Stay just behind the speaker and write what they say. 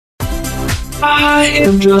I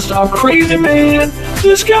am just a crazy man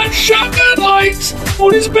that's got shotgun lights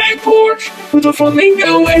on his back porch with a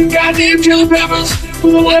flamingo and goddamn chili peppers,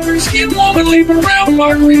 with a leopard skin woman leaping around with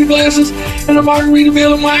margarita glasses and a margarita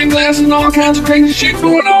bill and wine glasses and all kinds of crazy shit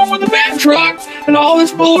going on with the back truck and all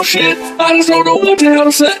this bullshit. I just don't know what the hell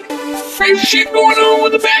to say. Crazy shit going on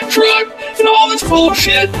with the back truck and all this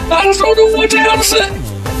bullshit. I just don't know what the hell to say.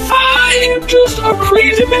 I am just a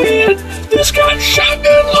crazy man that's got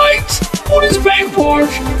shotgun lights on his back porch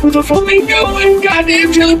with a flamingo and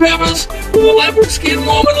goddamn chili peppers, with a leopard skin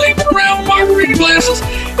woman leaping around with margarita glasses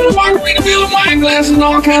and a margarita bill and wine glasses and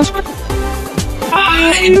all kinds of.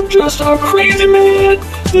 I am just a crazy man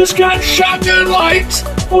that's got shotgun lights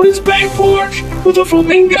on his back porch with a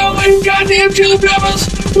flamingo and goddamn chili peppers,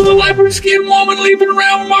 with a leopard skin woman leaping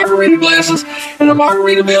around with margarita glasses and a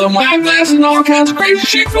margarita bill and wine glasses and all kinds of crazy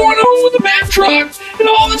shit going on with the back truck and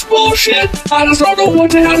all this bullshit. I just don't know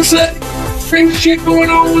what the hell to say. Crazy shit going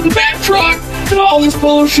on with the back truck and all this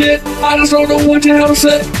bullshit. I just don't know what the hell to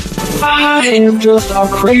say. I am just a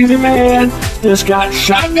crazy man that's got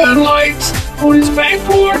shotgun lights on his back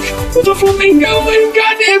porch with a flamingo and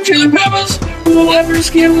goddamn chili peppers, with a leopard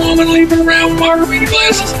skin woman leaping around with margarita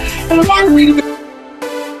glasses and a margarita.